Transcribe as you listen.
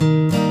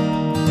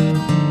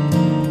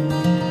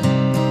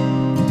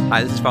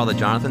Hi, this is Father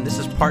Jonathan. This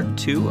is part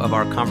 2 of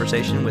our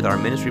conversation with our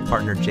ministry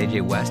partner, J.J.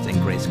 West and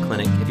Grace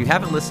Clinic. If you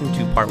haven't listened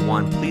to part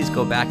 1, please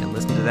go back and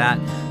listen to that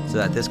so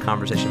that this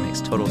conversation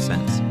makes total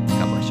sense.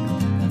 God bless you.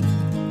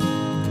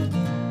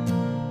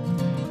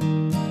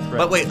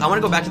 But wait, I want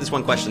to go back to this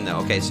one question, though.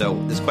 Okay, so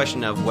this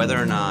question of whether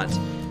or not,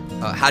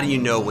 how do you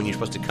know when you're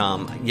supposed to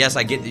come? Yes,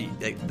 I get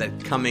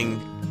that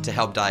coming to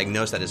help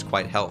diagnose that is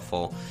quite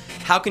helpful.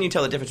 How can you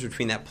tell the difference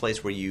between that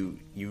place where you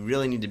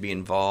really need to be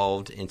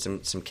involved in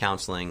some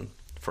counseling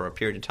for a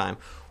period of time,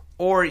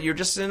 or you're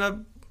just in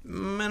a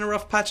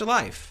rough patch of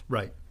life?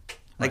 Right.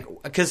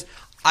 Because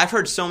I've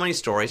heard so many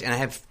stories, and I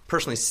have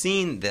personally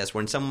seen this,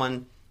 when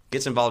someone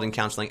gets involved in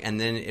counseling,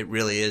 and then it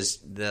really is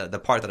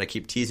the part that I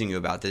keep teasing you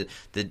about,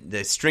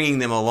 the stringing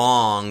them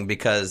along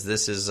because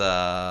this is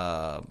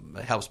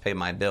helps pay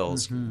my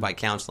bills by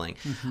counseling.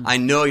 Mm-hmm. I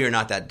know you're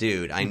not that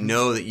dude. I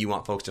know that you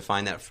want folks to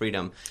find that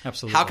freedom.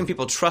 Absolutely. How can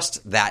people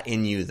trust that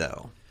in you,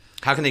 though?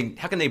 How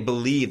can they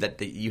believe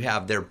that you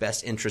have their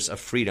best interests of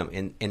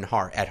freedom at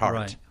heart?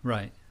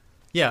 Right.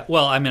 Yeah.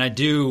 Well, I mean, I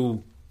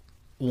do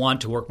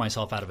want to work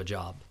myself out of a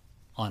job.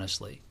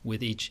 Honestly,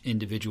 with each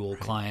individual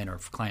client or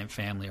client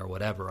family or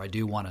whatever, I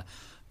do want to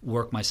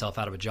work myself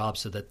out of a job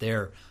so that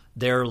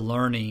they're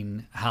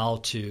learning how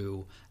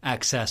to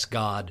access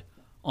God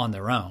on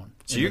their own.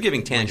 So you're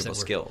giving tangible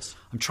skills.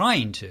 I'm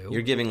trying to.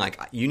 You're giving,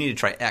 you need to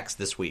try X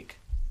this week.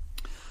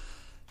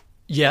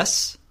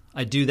 Yes,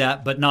 I do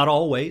that, but not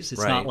always.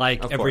 It's not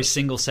like every course.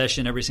 Single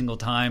session, every single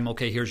time,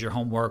 okay, here's your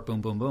homework,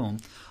 boom, boom, boom.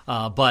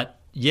 But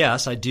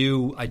yes, I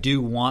do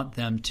want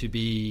them to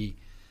be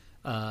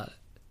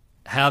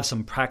have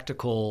some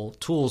practical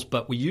tools,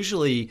 but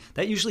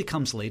that usually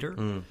comes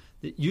later.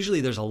 Usually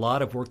there's a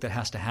lot of work that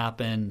has to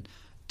happen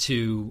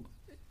to,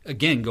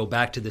 again, go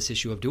back to this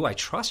issue of, do I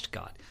trust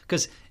God?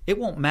 Because it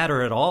won't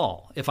matter at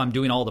all if I'm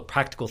doing all the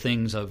practical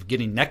things of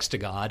getting next to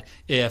God,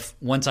 if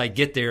once I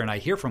get there and I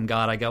hear from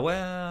God, I go,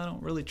 well, I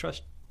don't really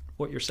trust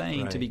what you're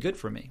saying to be good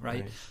for me,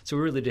 right? So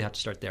we really do have to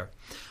start there.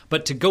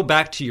 But to go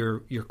back to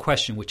your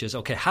question, which is,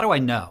 okay, how do I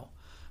know?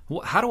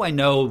 How do I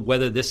know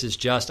whether this is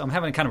just I'm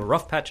having kind of a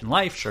rough patch in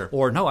life,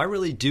 or no, I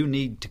really do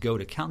need to go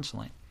to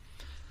counseling?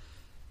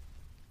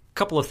 A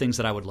couple of things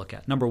that I would look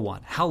at. Number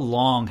one, how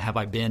long have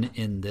I been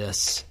in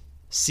this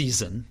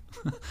season,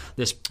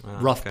 this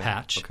rough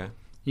patch? Okay.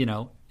 You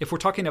know, if we're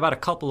talking about a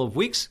couple of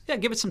weeks, yeah,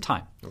 give it some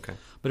time. Okay.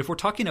 But if we're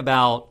talking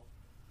about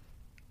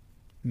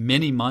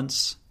many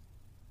months,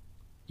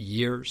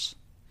 years,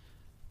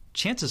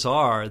 chances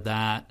are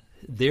that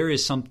there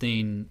is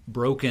something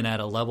broken at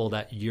a level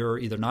that you're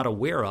either not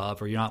aware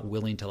of or you're not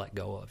willing to let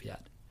go of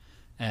yet.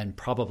 And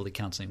probably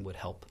counseling would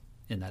help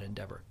in that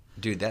endeavor.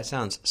 Dude, that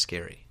sounds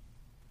scary.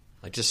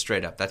 Just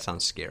straight up, that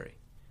sounds scary.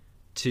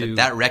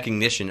 That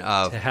recognition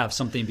of... To have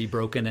something be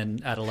broken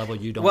and at a level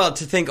you don't... Well,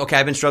 to think, okay,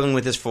 I've been struggling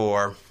with this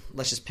for,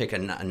 let's just pick a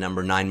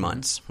number, 9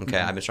 months. Okay,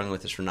 I've been struggling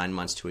with this for 9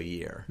 months to a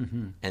year.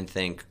 And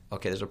think,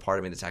 okay, there's a part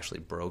of me that's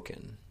actually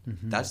broken.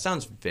 That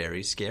sounds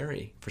very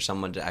scary for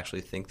someone to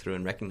actually think through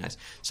and recognize.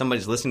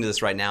 Somebody's listening to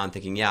this right now and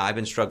thinking, yeah, I've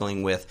been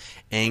struggling with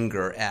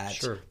anger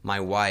at my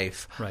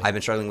wife. Right. I've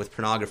been struggling with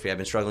pornography. I've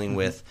been struggling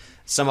with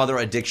some other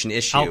addiction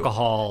issue.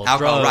 Alcohol,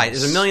 drugs, right.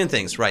 There's a million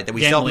things, right, that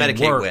we gambling,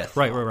 self-medicate work. with.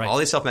 Right. All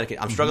these self-medicate.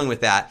 I'm struggling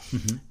with that.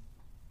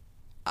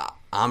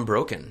 I'm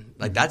broken.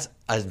 That's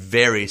a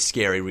very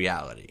scary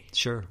reality.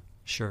 Sure.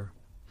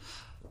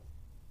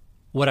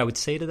 What I would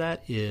say to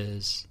that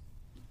is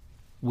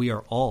we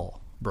are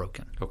all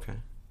broken. Okay.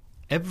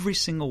 Every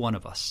single one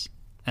of us.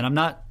 And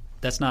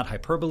that's not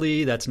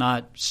hyperbole, that's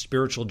not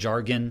spiritual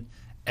jargon.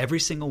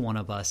 Every single one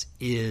of us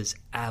is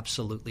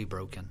absolutely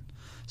broken.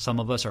 Some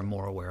of us are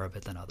more aware of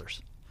it than others.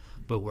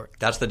 But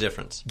that's the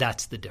difference.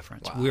 That's the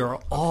difference. Wow. We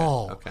are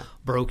all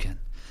broken.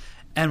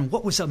 And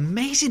what was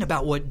amazing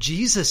about what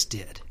Jesus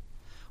did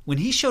when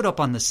he showed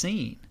up on the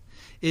scene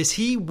is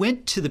he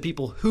went to the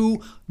people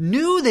who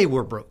knew they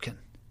were broken.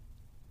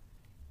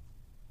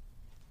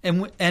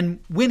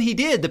 And when he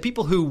did, the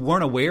people who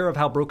weren't aware of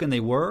how broken they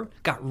were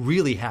got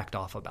really hacked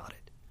off about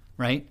it,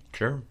 right?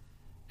 Sure.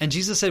 And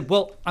Jesus said,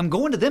 well, I'm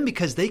going to them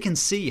because they can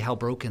see how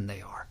broken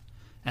they are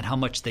and how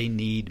much they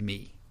need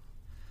me.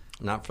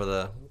 Not for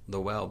the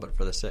well, but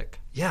for the sick.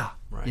 Yeah,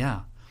 right.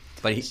 Yeah.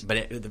 But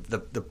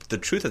the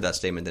truth of that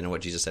statement, then, and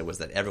what Jesus said was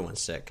that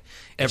everyone's sick.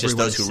 It's just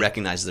those who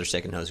recognize they're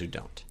sick and those who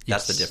don't.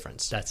 Yes, that's the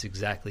difference. That's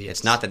exactly it.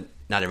 It's not that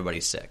not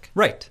everybody's sick.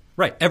 Right.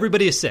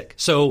 Everybody is sick.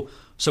 So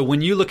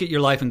when you look at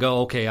your life and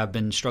go, okay, I've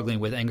been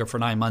struggling with anger for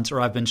 9 months, or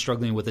I've been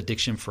struggling with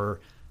addiction for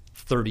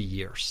 30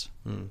 years,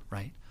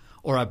 right?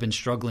 Or I've been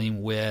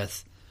struggling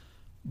with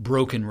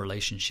broken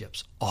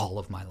relationships all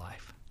of my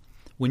life.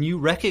 When you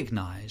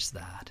recognize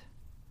that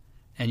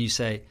and you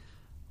say,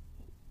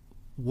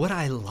 would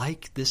I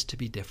like this to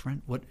be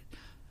different?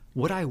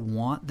 Would I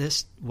want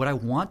this? Would I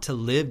want to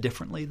live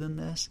differently than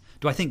this?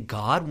 Do I think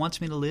God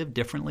wants me to live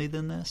differently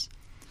than this?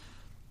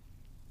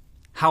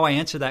 How I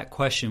answer that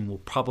question will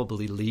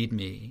probably lead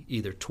me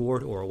either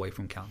toward or away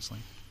from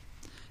counseling.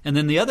 And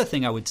then the other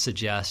thing I would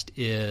suggest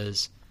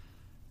is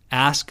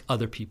ask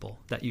other people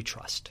that you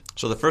trust.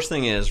 So the first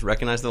thing is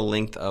recognize the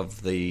length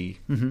of the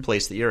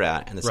place that you're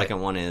at, and the second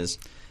one is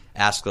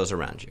ask those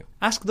around you.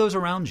 Ask those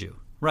around you.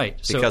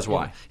 Right. Because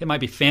why? It might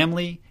be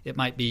family, it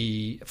might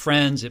be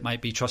friends, it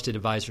might be trusted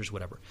advisors,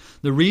 whatever.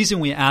 The reason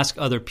we ask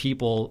other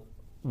people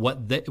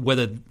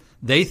whether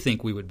they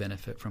think we would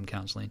benefit from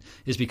counseling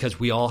is because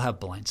we all have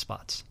blind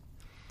spots.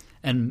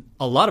 And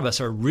a lot of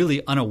us are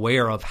really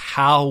unaware of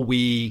how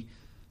we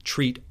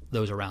treat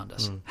those around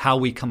us, how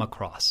we come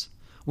across.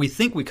 We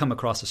think we come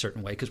across a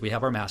certain way because we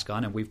have our mask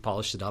on and we've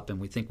polished it up and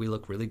we think we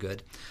look really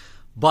good.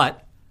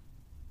 But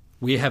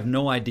we have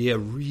no idea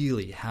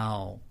really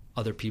how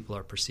other people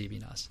are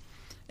perceiving us.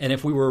 And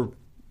if we were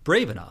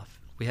brave enough,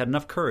 we had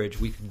enough courage,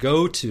 we could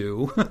go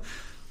to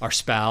our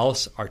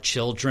spouse, our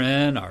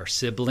children, our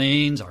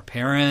siblings, our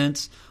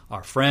parents,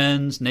 our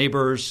friends,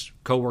 neighbors,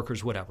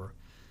 coworkers, whatever,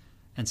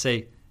 and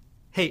say,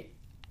 hey,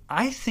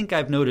 I think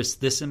I've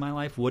noticed this in my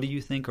life. What do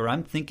you think? Or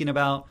I'm thinking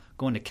about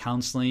going to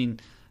counseling.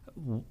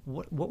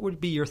 What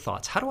would be your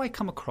thoughts? How do I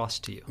come across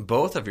to you?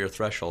 Both of your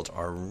thresholds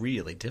are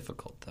really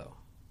difficult, though.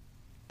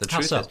 The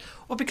truth so? is,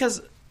 well,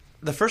 because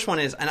the first one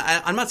is, and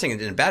I'm not saying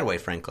it in a bad way,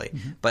 frankly,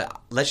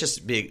 but let's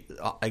just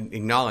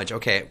acknowledge,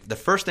 okay, the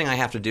first thing I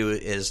have to do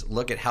is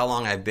look at how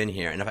long I've been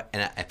here.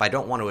 And if I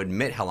don't want to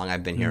admit how long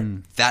I've been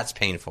here, that's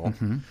painful.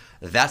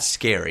 That's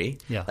scary.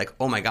 Yeah. Like,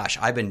 oh my gosh,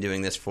 I've been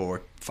doing this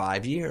for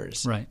 5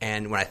 years. Right.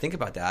 And when I think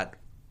about that,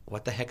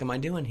 what the heck am I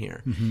doing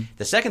here?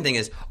 The second thing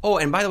is, oh,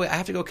 and by the way, I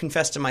have to go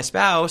confess to my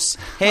spouse,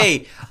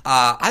 hey,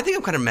 I think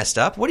I'm kind of messed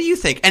up. What do you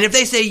think? And if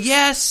they say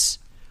yes,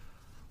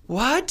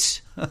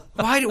 what?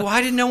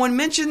 Why did no one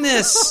mention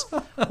this?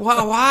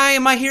 Why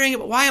am I hearing it?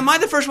 Why am I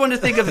the first one to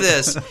think of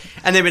this?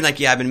 And they've been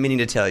like, yeah, I've been meaning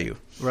to tell you.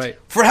 Right.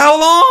 For how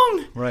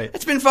long? Right.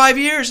 It's been 5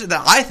 years.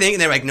 That I think.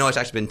 And they're like, no, it's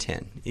actually been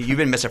 10. You've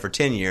been messed up for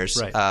 10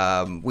 years.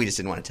 Right. We just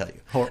didn't want to tell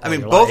you. Or I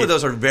mean, both lying. of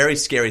those are very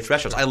scary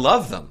thresholds. I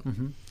love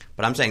them.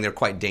 But I'm saying they're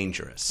quite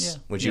dangerous.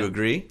 Yeah. Would you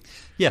agree?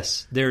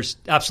 Yes, there's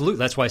absolutely.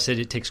 That's why I said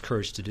it takes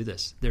courage to do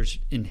this. There's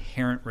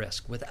inherent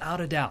risk.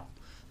 Without a doubt,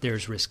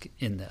 there's risk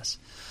in this.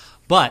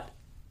 But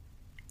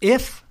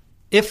if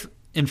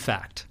in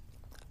fact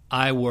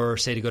I were,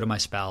 say, to go to my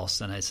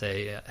spouse and I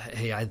say,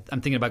 hey, I'm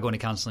thinking about going to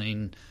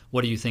counseling.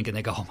 What do you think? And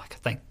they go, oh my God,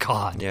 thank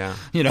God. Yeah.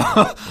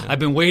 I've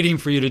been waiting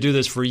for you to do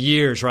this for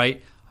years,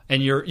 right?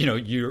 And your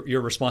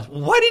response,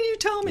 why didn't you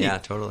tell me? Yeah,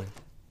 totally.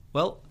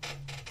 Well,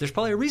 there's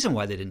probably a reason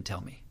why they didn't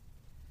tell me,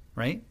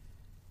 right?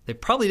 They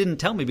probably didn't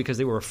tell me because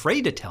they were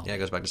afraid to tell me. Yeah, it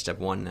goes back to step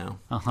one now.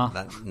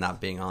 That not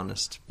being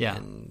honest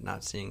and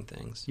not seeing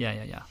things.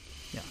 Yeah.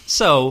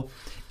 So,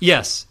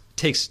 yes, it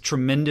takes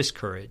tremendous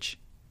courage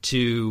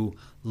to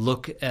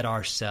look at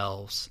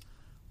ourselves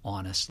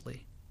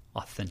honestly,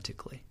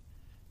 authentically.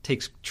 It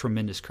takes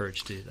tremendous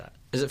courage to do that.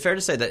 Is it fair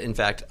to say that, in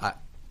fact,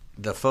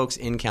 the folks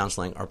in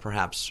counseling are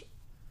perhaps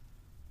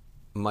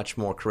much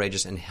more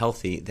courageous and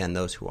healthy than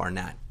those who are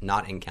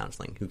not in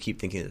counseling, who keep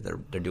thinking that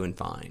they're doing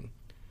fine?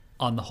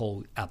 On the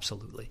whole,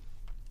 absolutely.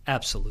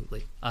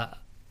 Absolutely.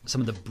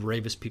 Some of the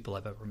bravest people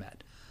I've ever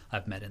met,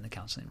 I've met in the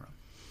counseling room.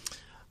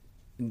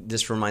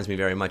 This reminds me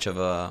very much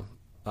of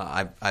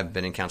I've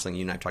been in counseling.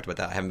 You and I have talked about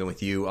that. I haven't been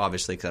with you,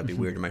 obviously, because that'd be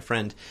weird to my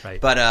friend.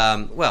 Right. But,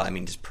 well, I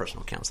mean, just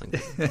personal counseling,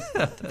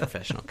 not the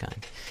professional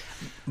kind.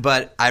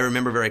 But I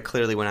remember very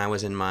clearly when I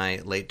was in my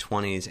late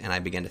 20s and I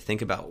began to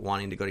think about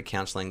wanting to go to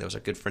counseling. There was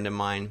a good friend of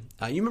mine.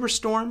 You remember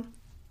Storm?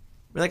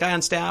 That guy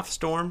on staff,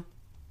 Storm?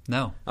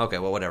 No. Okay,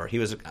 well, whatever.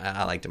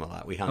 I liked him a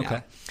lot. We hung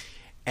out.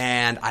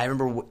 And I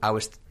remember I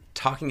was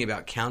talking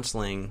about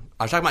counseling.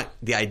 I was talking about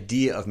the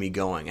idea of me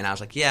going. And I was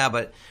like, yeah,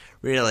 but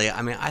really,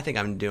 I mean, I think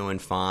I'm doing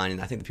fine.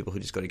 And I think the people who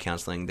just go to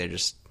counseling, they're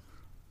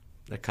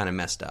kind of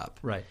messed up.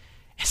 Right.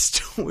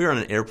 And we were on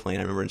an airplane,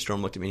 I remember, and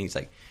Storm looked at me and he's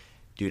like,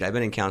 dude, I've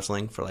been in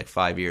counseling for like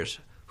 5 years.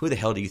 Who the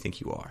hell do you think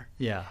you are?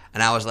 Yeah.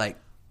 And I was like,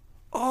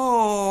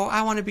 oh,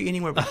 I want to be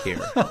anywhere but here.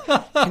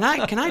 Can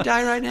I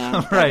die right now?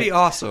 Right. That'd be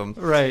awesome.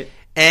 Right.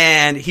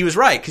 And he was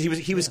right, because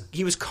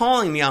he was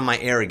calling me on my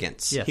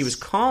arrogance. Yes. He was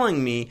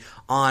calling me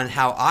on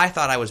how I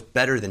thought I was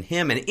better than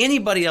him and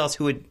anybody else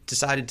who had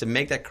decided to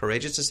make that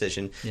courageous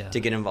decision to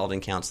get involved in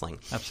counseling.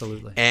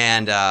 Absolutely.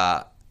 And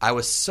I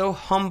was so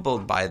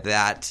humbled by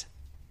that.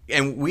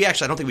 And I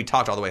don't think we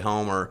talked all the way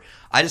home, or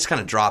I just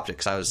kind of dropped it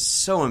because I was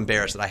so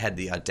embarrassed that I had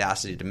the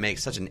audacity to make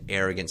such an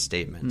arrogant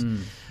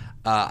statement.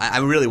 I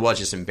really was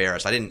just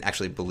embarrassed. I didn't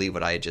actually believe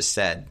what I had just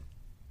said.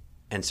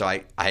 And so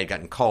I had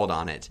gotten called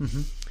on it.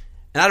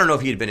 And I don't know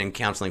if he had been in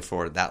counseling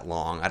for that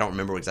long. I don't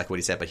remember exactly what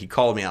he said, but he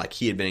called me like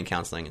he had been in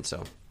counseling. And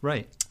so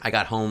I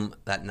got home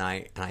that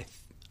night, and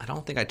I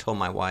don't think I told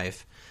my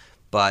wife,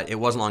 but it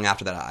wasn't long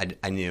after that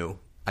I knew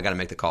I got to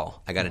make the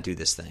call. I got to do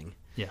this thing.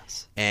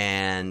 Yes.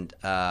 And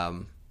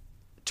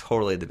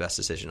totally the best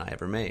decision I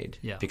ever made,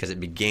 because it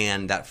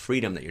began that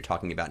freedom that you're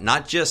talking about.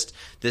 Not just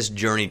this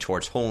journey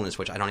towards wholeness,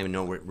 which I don't even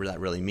know where that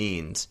really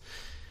means.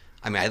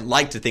 I mean, I'd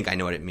like to think I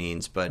know what it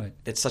means, but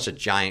it's such a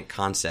giant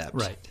concept.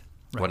 Right.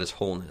 What is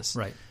wholeness?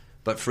 Right.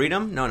 But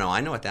freedom? No,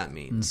 I know what that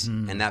means.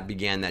 And that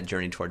began that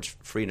journey towards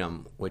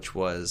freedom, which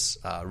was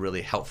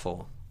really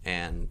helpful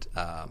and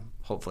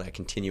hopefully I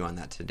continue on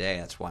that today.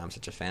 That's why I'm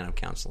such a fan of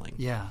counseling.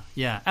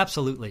 Yeah,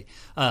 absolutely.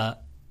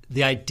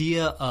 The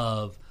idea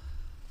of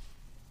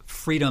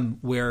freedom,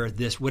 where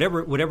this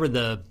whatever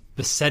the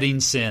besetting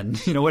sin,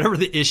 whatever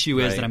the issue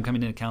is that I'm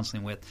coming into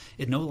counseling with,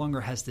 it no longer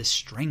has this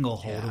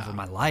stranglehold over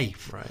my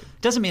life. Right.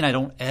 It doesn't mean I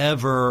don't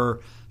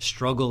ever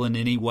struggle in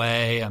any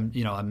way.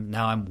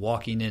 I'm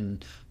walking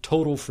in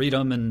total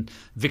freedom and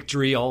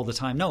victory all the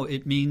time. No,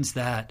 it means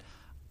that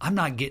I'm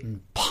not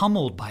getting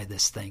pummeled by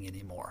this thing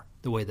anymore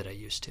the way that I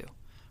used to.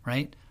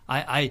 Right?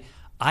 I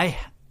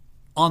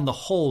on the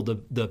whole,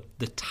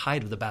 the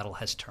tide of the battle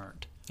has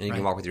turned. And you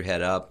can walk with your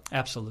head up.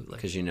 Absolutely.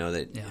 Because you know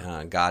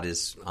that God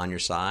is on your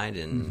side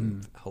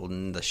and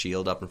holding the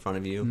shield up in front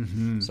of you.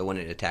 Mm-hmm. So when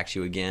it attacks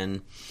you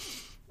again,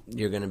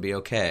 you're going to be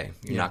okay.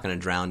 You're not going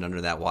to drown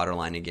under that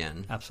waterline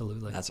again.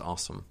 Absolutely. That's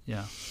awesome.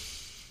 Yeah.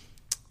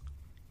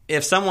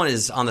 If someone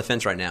is on the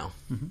fence right now,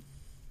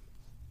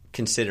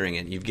 considering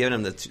it, you've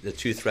given them the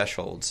two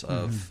thresholds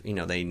of,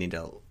 they need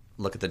to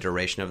look at the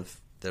duration of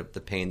the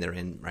pain they're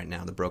in right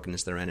now, the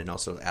brokenness they're in, and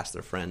also ask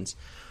their friends.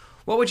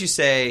 What would you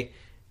say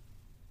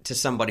to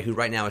somebody who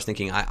right now is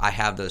thinking, I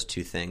have those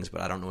two things,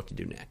 but I don't know what to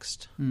do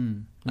next?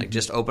 Like,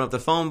 just open up the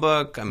phone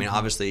book. I mean,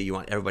 obviously, you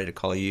want everybody to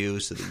call you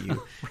so that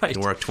you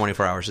can work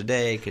 24 hours a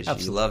day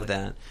because you love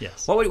that.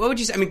 Yes. What would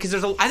you say? I mean, because I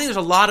think there's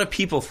a lot of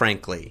people,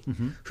 frankly,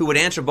 who would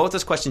answer both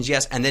those questions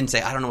yes and then say,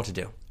 I don't know what to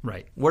do.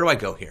 Right. Where do I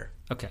go here?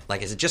 Okay.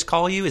 Like, is it just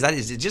call you?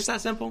 Is it just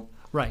that simple?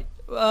 Right.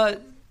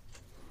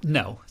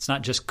 No, it's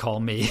not just call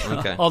me.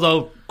 Okay.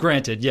 Although,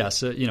 granted, yes,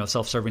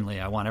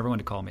 self-servingly, I want everyone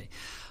to call me.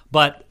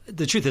 But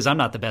the truth is, I'm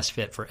not the best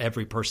fit for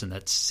every person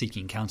that's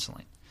seeking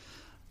counseling.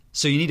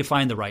 So you need to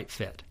find the right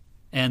fit.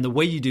 And the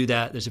way you do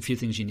that, there's a few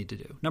things you need to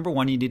do. Number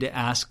one, you need to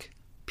ask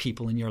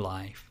people in your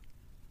life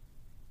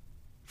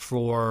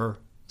for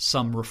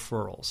some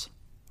referrals,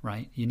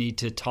 right? You need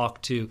to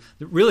talk to,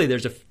 really,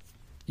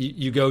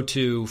 you go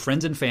to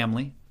friends and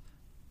family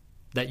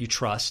that you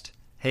trust.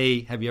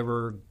 Hey, have you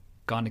ever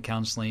gone to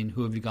counseling?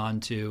 Who have you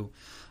gone to?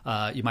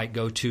 You might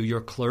go to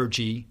your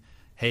clergy.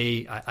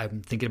 Hey,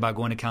 I'm thinking about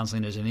going to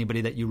counseling. Is there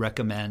anybody that you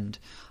recommend?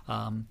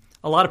 A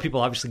lot of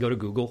people obviously go to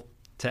Google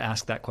to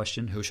ask that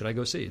question. Who should I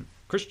go see?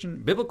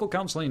 Christian Biblical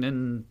Counseling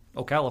in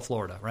Ocala,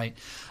 Florida, right?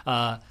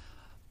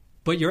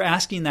 But you're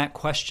asking that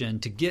question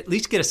to at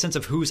least get a sense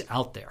of who's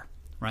out there,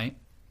 right?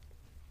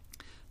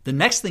 The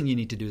next thing you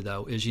need to do,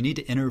 though, is you need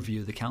to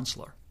interview the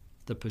counselor,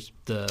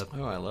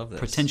 I love this.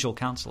 Potential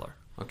counselor.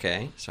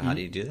 Okay, so how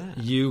do you do that?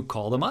 You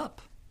call them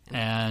up.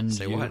 And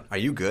say what? Are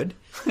you good?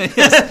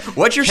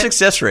 What's your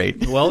success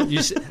rate? Well,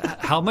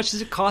 how much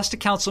does it cost to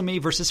counsel me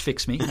versus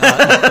fix me?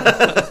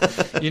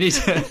 You need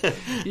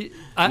to.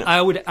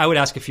 I would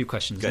ask a few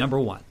questions. Good. Number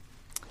one,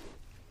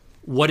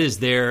 what is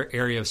their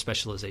area of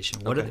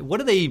specialization? What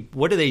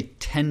do they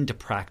tend to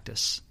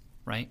practice?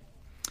 Right.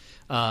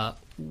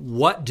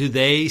 What do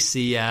they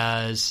see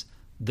as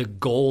the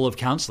goal of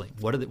counseling?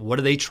 What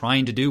are they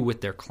trying to do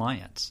with their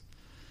clients?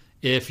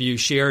 If you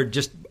shared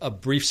just a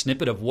brief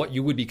snippet of what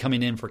you would be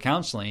coming in for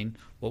counseling,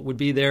 what would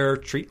be their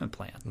treatment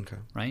plan? Okay.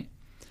 Right?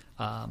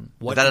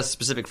 Is that a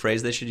specific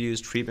phrase they should use,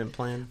 treatment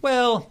plan?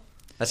 Well,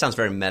 that sounds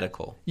very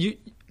medical. You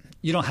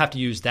don't have to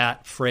use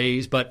that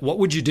phrase, but what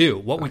would you do?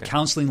 What would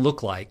counseling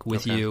look like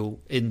with you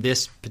in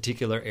this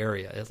particular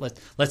area?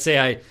 Let's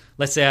say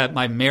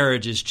my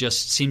marriage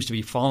seems to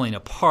be falling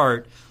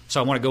apart,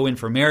 so I want to go in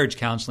for marriage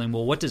counseling.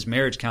 Well, what does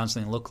marriage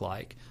counseling look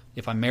like?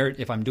 If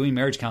I'm doing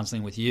marriage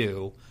counseling with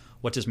you,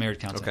 what does marriage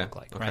counseling look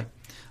like, right?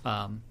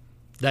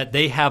 That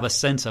they have a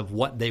sense of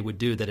what they would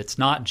do, that it's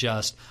not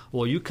just,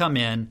 well, you come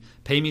in,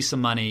 pay me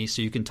some money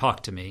so you can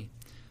talk to me,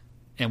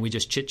 and we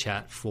just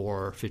chit-chat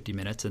for 50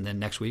 minutes, and then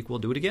next week we'll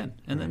do it again.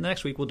 And then the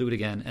next week we'll do it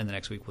again, and the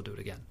next week we'll do it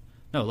again.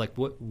 No, like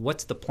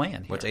what's the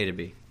plan here? What's A to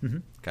B? Mm-hmm.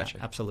 Gotcha.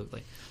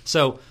 Absolutely.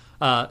 So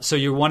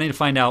you're wanting to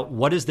find out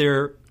what is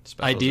their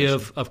idea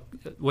of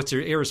what's their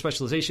area of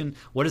specialization,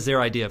 what is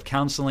their idea of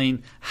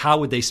counseling, how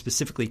would they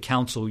specifically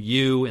counsel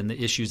you and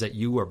the issues that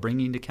you are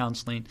bringing to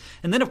counseling,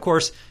 and then of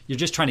course you're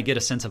just trying to get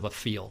a sense of a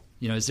feel.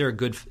 Is there a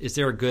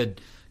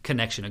good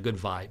connection, a good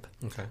vibe?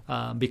 Okay.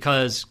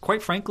 Because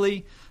quite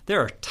frankly,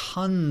 there are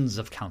tons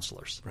of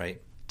counselors,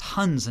 right?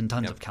 Tons and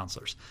tons of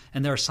counselors,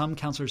 and there are some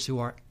counselors who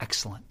are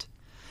excellent,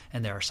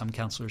 and there are some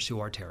counselors who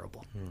are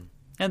terrible.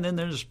 And then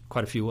there's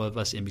quite a few of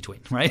us in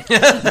between, right?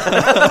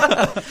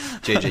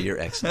 JJ, you're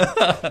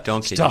excellent.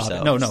 Don't kid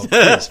yourself. No,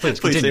 please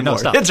continue. Say more.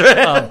 Stop. That's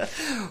right.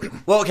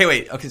 Well, okay,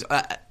 wait. Okay, so,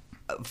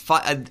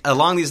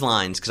 along these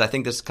lines, because I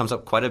think this comes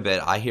up quite a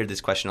bit, I hear this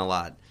question a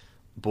lot.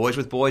 Boys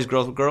with boys,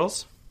 girls with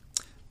girls?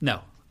 No,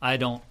 I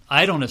don't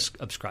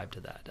subscribe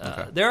to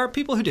that. There are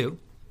people who do,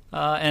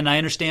 and I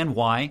understand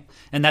why,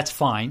 and that's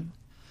fine.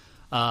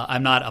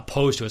 I'm not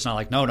opposed to it. It's not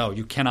like, no,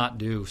 you cannot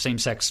do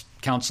same-sex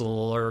counsel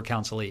or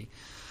counselee.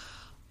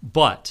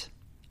 But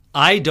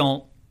I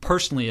don't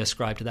personally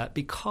ascribe to that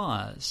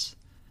because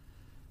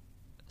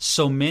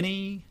so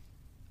many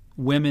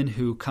women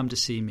who come to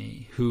see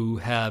me who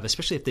have,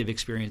 especially if they've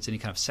experienced any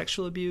kind of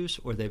sexual abuse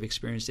or they've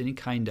experienced any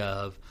kind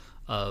of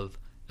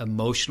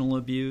emotional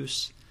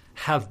abuse,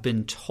 have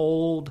been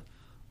told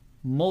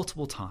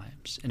multiple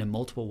times and in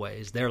multiple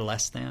ways they're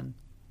less than.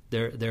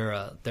 They're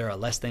a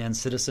less than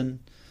citizen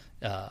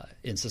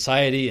in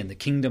society, in the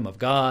kingdom of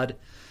God,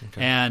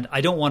 and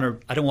I don't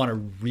want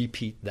to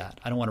repeat that.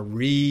 I don't want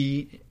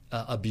to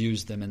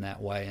abuse them in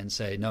that way and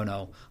say,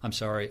 no, I'm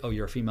sorry. Oh,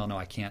 you're a female. No,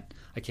 I can't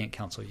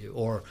counsel you.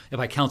 Or if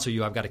I counsel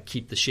you, I've got to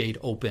keep the shade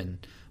open.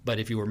 But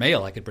if you were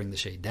male, I could bring the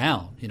shade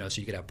down, so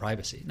you could have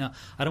privacy. No,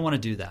 I don't want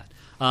to do that.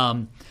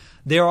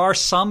 There are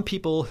some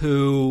people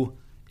who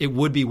it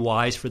would be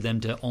wise for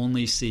them to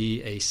only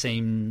see a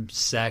same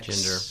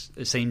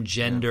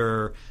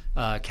gender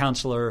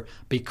counselor,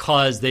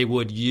 because they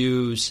would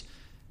use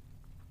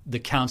the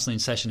counseling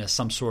session as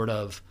some sort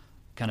of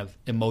kind of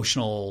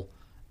emotional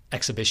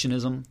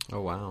exhibitionism.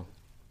 Oh, wow.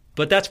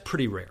 But that's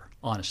pretty rare,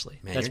 honestly.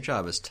 Man, your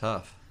job is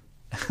tough.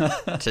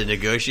 To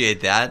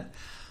negotiate that,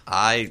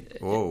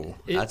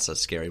 that's a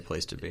scary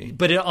place to be.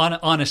 But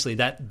honestly,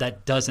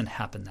 that doesn't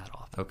happen that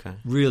often. Okay.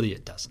 Really,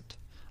 it doesn't.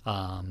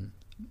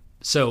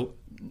 So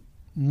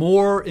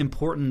more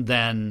important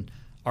than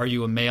are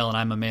you a male and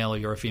I'm a male, or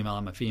you're a female,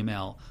 I'm a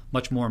female,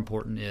 much more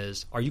important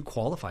is, are you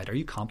qualified? Are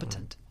you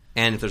competent?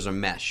 And if there's a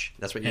mesh,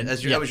 that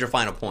was your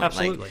final point.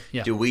 Absolutely.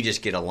 Like, do we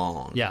just get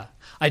along? Yeah.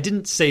 I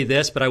didn't say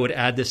this, but I would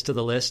add this to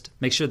the list.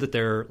 Make sure that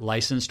they're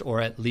licensed,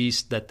 or at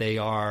least that they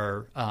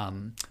are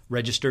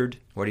registered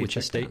with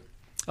the state.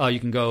 You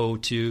can go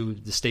to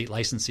the state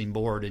licensing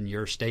board in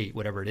your state,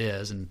 whatever it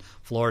is. In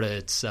Florida,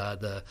 it's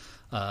the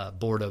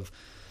Board of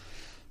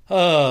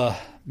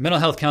Mental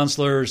Health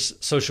Counselors,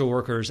 Social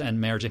Workers,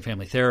 and Marriage and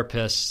Family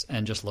Therapists,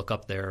 and just look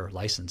up their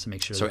license and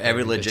make sure. So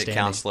every legit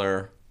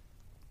counselor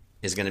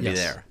is going to be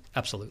there.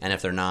 Absolutely. And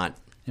if they're not,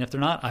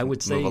 I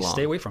would say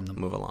stay away from them.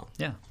 Move along.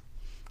 Yeah.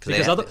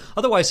 Because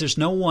otherwise, there's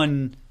no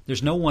one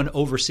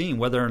overseeing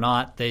whether or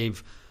not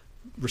they've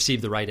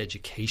received the right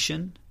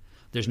education.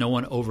 There's no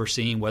one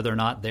overseeing whether or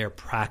not they're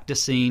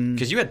practicing.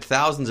 Because you had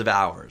thousands of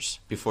hours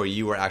before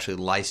you were actually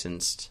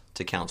licensed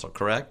to counsel,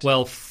 correct?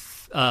 Well,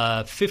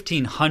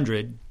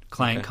 1,500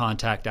 client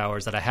contact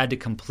hours that I had to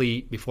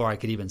complete before I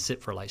could even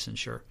sit for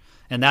licensure.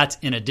 And that's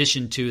in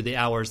addition to the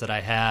hours that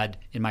I had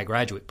in my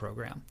graduate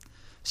program.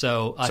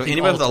 So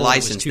anybody with a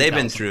license, they've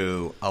been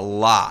through a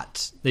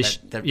lot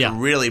to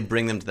really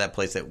bring them to that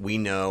place that we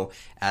know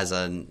as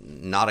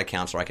not a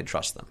counselor, I could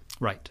trust them.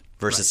 Right.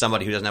 Versus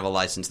somebody who doesn't have a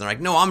license. And they're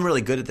like, no, I'm really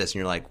good at this. And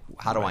you're like,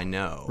 how do I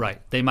know? Right.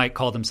 They might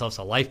call themselves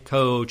a life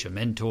coach, a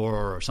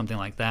mentor, or something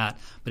like that.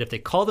 But if they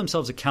call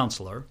themselves a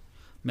counselor,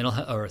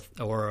 or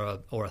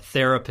a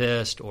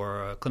therapist,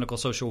 or a clinical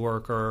social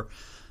worker,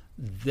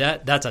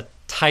 that's a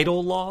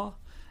title law.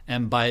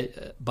 And by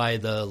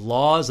the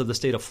laws of the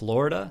state of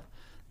Florida,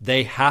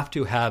 they have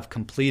to have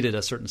completed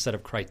a certain set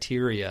of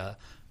criteria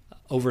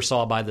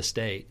oversaw by the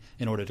state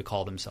in order to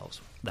call themselves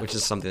that. Which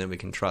is something that we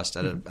can trust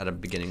at a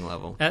beginning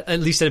level. At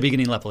least at a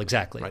beginning level,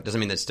 exactly. Right.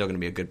 Doesn't mean that's still going to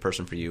be a good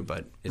person for you,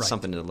 but it's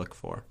something to look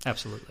for.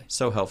 Absolutely.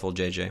 So helpful,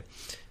 JJ.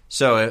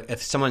 So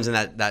if someone's in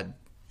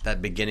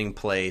that beginning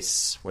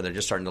place where they're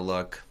just starting to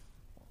look,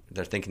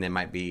 they're thinking they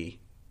might be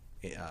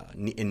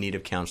in need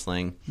of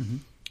counseling,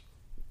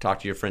 talk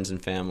to your friends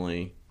and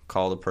family,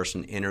 call the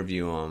person,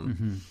 interview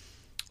them,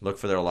 look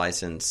for their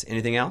license.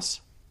 Anything else?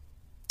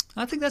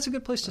 I think that's a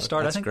good place to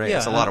start. That's great.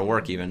 It's a lot of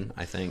work even,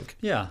 I think.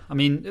 Yeah. I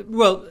mean,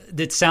 well,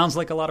 it sounds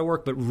like a lot of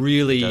work, but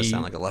really it does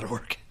sound like a lot of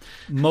work.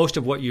 Most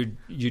of what you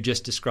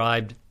just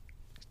described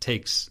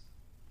takes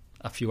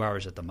a few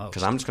hours at the most.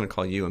 Because I'm just going to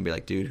call you and be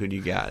like, dude, who do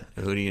you got?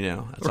 Who do you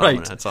know?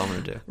 That's all I'm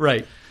going to do.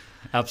 Right.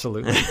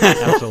 Absolutely.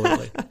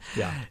 Absolutely.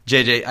 Yeah.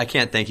 JJ, I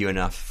can't thank you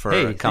enough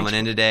for coming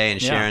in today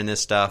and sharing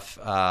this stuff.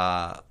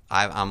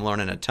 I'm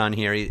learning a ton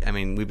here. I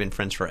mean, we've been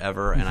friends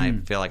forever, and I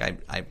feel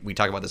like we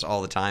talk about this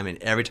all the time.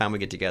 And every time we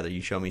get together,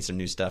 you show me some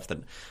new stuff that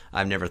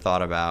I've never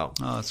thought about.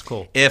 Oh, that's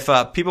cool. If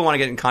people want to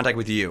get in contact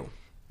with you,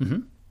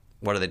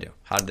 what do they do?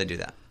 How do they do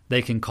that?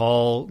 They can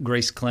call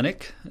Grace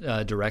Clinic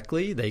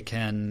directly. They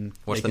can.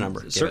 What's the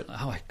number?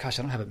 Oh gosh,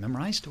 I don't have it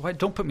memorized.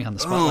 Don't put me on the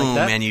spot like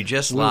that. Oh man, you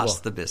just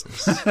lost the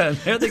business.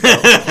 There they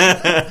go.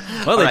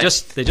 Well, they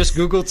just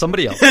Googled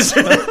somebody else.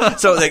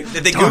 So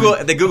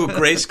they Google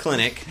Grace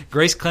Clinic.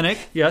 Grace Clinic,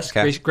 yes.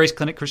 Okay. Grace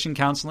Clinic Christian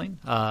Counseling.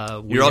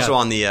 You're also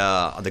on the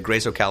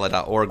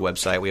graceocala.org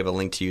website. We have a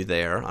link to you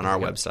there on our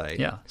website.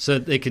 Yeah, so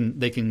they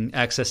can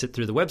access it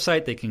through the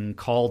website. They can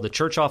call the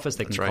church office.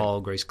 They can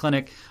call Grace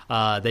Clinic.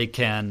 They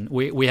can.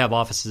 We have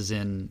offices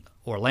in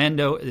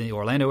Orlando, in the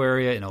Orlando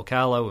area, in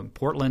Ocala, in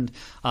Portland,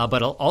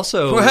 but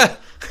also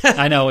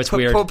I know it's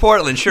weird.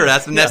 Portland, sure,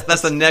 that's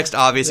the next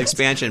obvious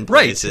expansion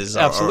places.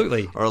 Right,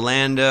 absolutely.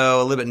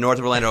 Orlando, a little bit north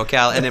of Orlando,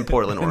 Ocala, and then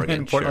Portland,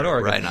 Oregon. Portland, sure,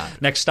 Oregon. Right on.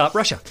 Next stop,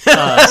 Russia. So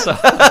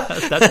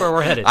that's where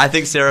we're headed. I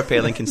think Sarah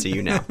Palin can see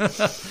you now.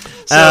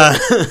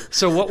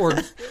 So what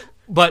we're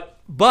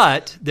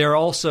But there are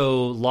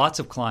also lots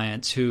of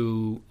clients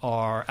who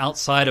are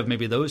outside of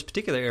maybe those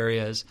particular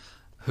areas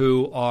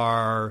who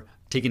are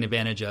taking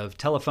advantage of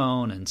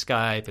telephone and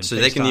Skype and so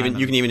FaceTime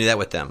you can even do that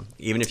with them,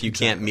 even if you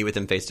can't meet with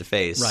them face to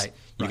face. Right.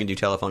 You can do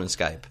telephone and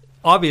Skype.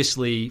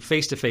 obviously,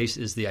 face-to-face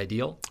is the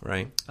ideal.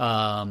 Right.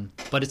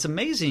 But it's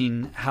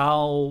amazing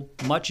how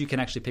much you can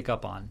actually pick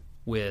up on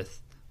with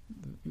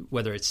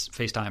whether it's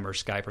FaceTime or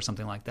Skype or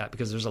something like that,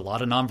 because there's a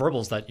lot of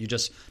nonverbals that you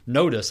just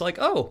notice, like,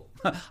 oh,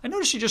 I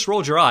noticed you just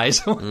rolled your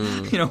eyes,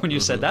 when you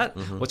said that.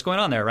 What's going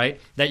on there,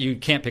 right? That you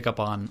can't pick up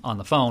on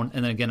the phone.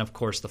 And then again, of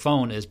course, the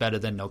phone is better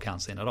than no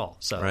counseling at all.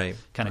 So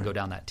kind of go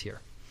down that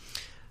tier.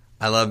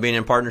 I love being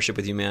in partnership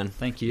with you, man.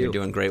 Thank you. You're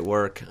doing great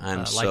work.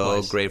 I'm so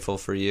likewise. grateful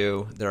for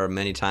you. There are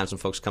many times when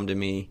folks come to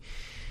me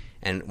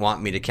and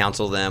want me to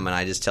counsel them, and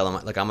I just tell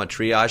them, look, I'm a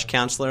triage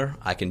counselor.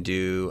 I can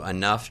do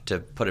enough to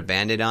put a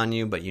Band-Aid on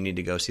you, but you need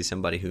to go see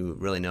somebody who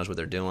really knows what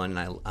they're doing.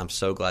 And I'm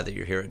so glad that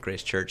you're here at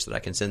Grace Church that I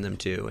can send them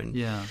to. And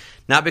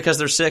not because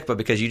they're sick, but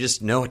because you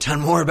just know a ton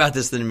more about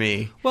this than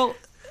me. Well,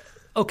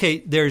 okay,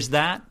 there's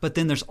that, but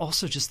then there's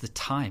also just the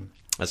time.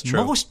 That's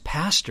true. Most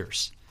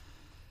pastors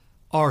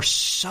are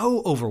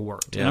so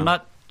overworked. Yeah. And I'm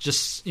not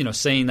just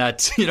saying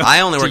that.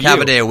 I only work to half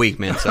you. a day a week,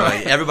 man. So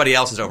everybody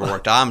else is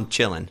overworked. I'm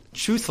chilling.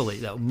 Truthfully,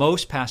 though,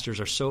 most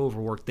pastors are so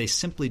overworked they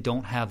simply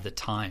don't have the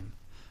time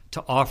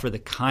to offer the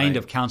kind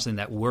of counseling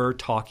that we're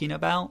talking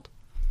about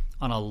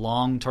on a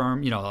long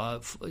term.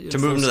 To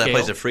move into that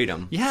place of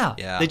freedom.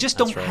 Yeah, they just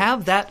don't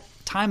have that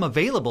time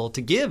available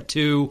to give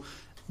to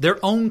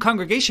their own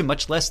congregation,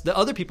 much less the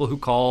other people who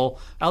call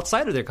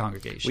outside of their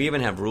congregation. We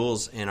even have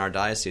rules in our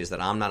diocese that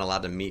I'm not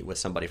allowed to meet with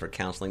somebody for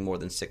counseling more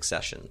than 6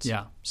 sessions.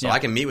 Yeah. So I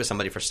can meet with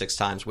somebody for 6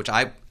 times, which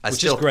I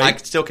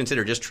still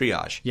consider just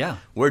triage. Yeah.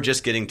 We're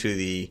just getting to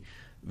the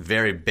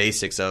very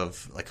basics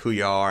of like who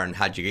you are and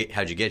how'd you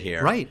get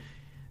here. Right.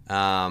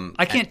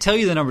 I can't tell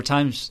you the number of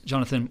times,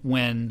 Jonathan,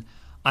 when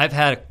I've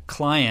had a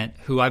client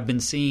who I've been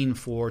seeing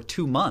for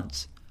 2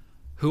 months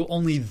who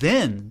only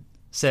then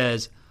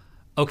says,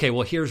 okay,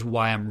 well, here's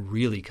why I'm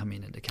really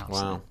coming into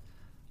counseling. Wow.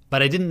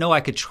 But I didn't know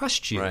I could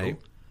trust you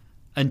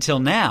until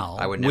now.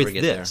 I would never with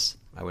get this.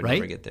 I would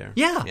never get there.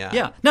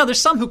 Yeah. Now,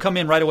 there's some who come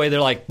in right away. They're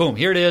like, boom,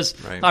 here it is.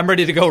 Right. I'm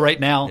ready to go right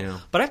now. Yeah.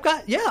 But I've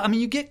got,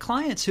 you get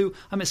clients who,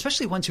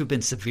 especially ones who've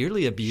been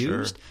severely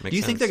abused. Sure. Do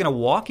you think they're going to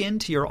walk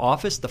into your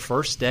office the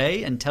first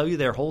day and tell you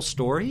their whole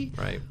story?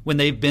 Right. When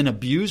they've been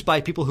abused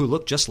by people who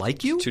look just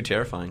like you? Too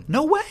terrifying.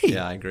 No way.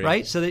 Yeah, I agree.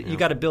 Right? So that you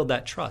got to build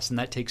that trust, and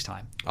that takes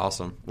time.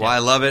 Awesome. Well, I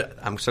love it.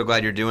 I'm so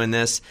glad you're doing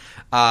this.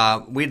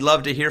 We'd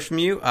love to hear from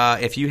you.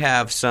 If you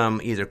have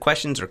some either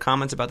questions or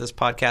comments about this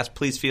podcast,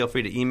 please feel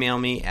free to email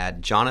me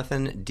at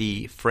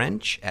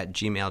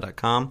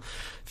jonathand.french@gmail.com.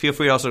 Feel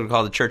free also to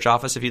call the church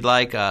office if you'd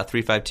like,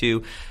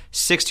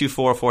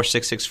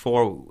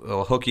 352-624-4664.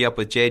 We'll hook you up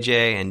with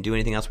JJ and do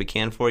anything else we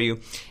can for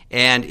you.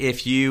 And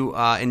if you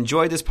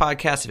enjoyed this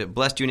podcast, if it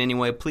blessed you in any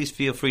way, please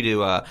feel free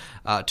to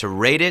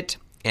rate it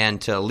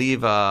and to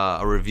leave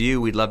a review.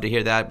 We'd love to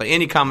hear that. But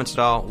any comments at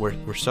all,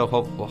 we're so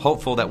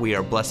hopeful that we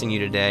are blessing you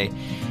today.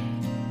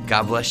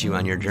 God bless you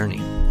on your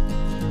journey.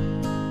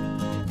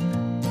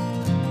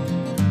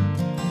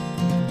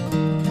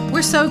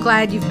 We're so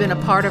glad you've been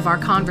a part of our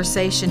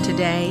conversation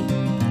today.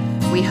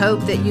 We hope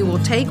that you will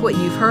take what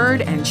you've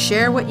heard and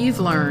share what you've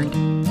learned.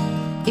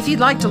 If you'd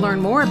like to learn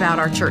more about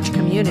our church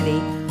community,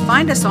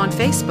 find us on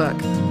Facebook,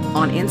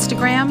 on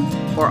Instagram,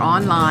 or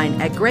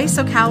online at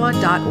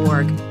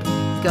graceocala.org.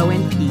 Go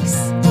in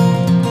peace.